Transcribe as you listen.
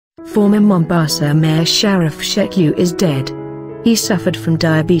Former Mombasa Mayor Shariff Shekue is dead. He suffered from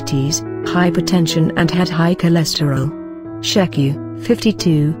diabetes, hypertension and had high cholesterol. Shekue,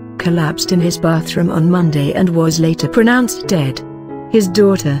 52, collapsed in his bathroom on Monday and was later pronounced dead. His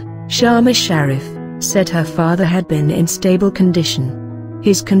daughter, Shama Shariff, said her father had been in stable condition.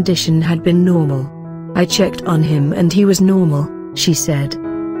 His condition had been normal. I checked on him and he was normal, she said.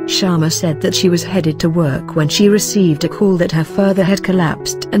 Shama said that she was headed to work when she received a call that her father had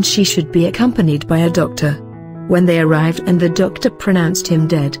collapsed and she should be accompanied by a doctor. When they arrived and the doctor pronounced him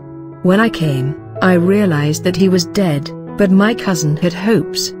dead. When I came, I realized that he was dead, but my cousin had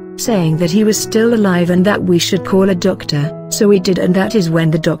hopes, saying that he was still alive and that we should call a doctor, so we did, and that is when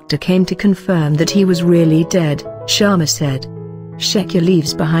the doctor came to confirm that he was really dead, Shama said. Shekue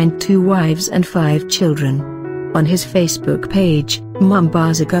leaves behind 2 wives and 5 children. On his Facebook page,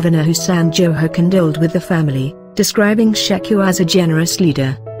 Mombasa Governor Hussein Joho condoled with the family, describing Shekue as a generous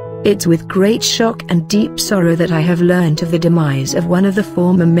leader. It's with great shock and deep sorrow that I have learnt of the demise of one of the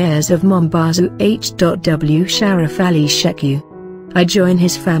former mayors of Mombasa H.W. Shariff Ali Shekue. I join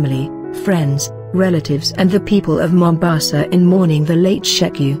his family, friends, relatives and the people of Mombasa in mourning the late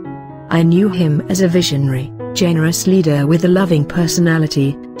Shekue. I knew him as a visionary, generous leader with a loving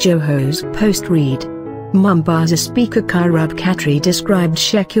personality, Joho's post read. Mombasa Speaker Kairab Khatri described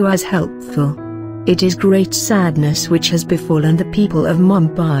Shekue as helpful. It is great sadness which has befallen the people of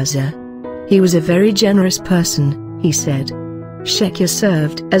Mombasa. He was a very generous person, he said. Shekue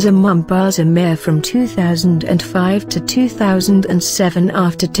served as a Mombasa mayor from 2005 to 2007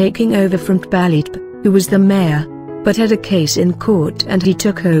 after taking over from Balit, who was the mayor, but had a case in court and he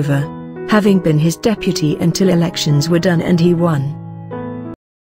took over, having been his deputy until elections were done and he won.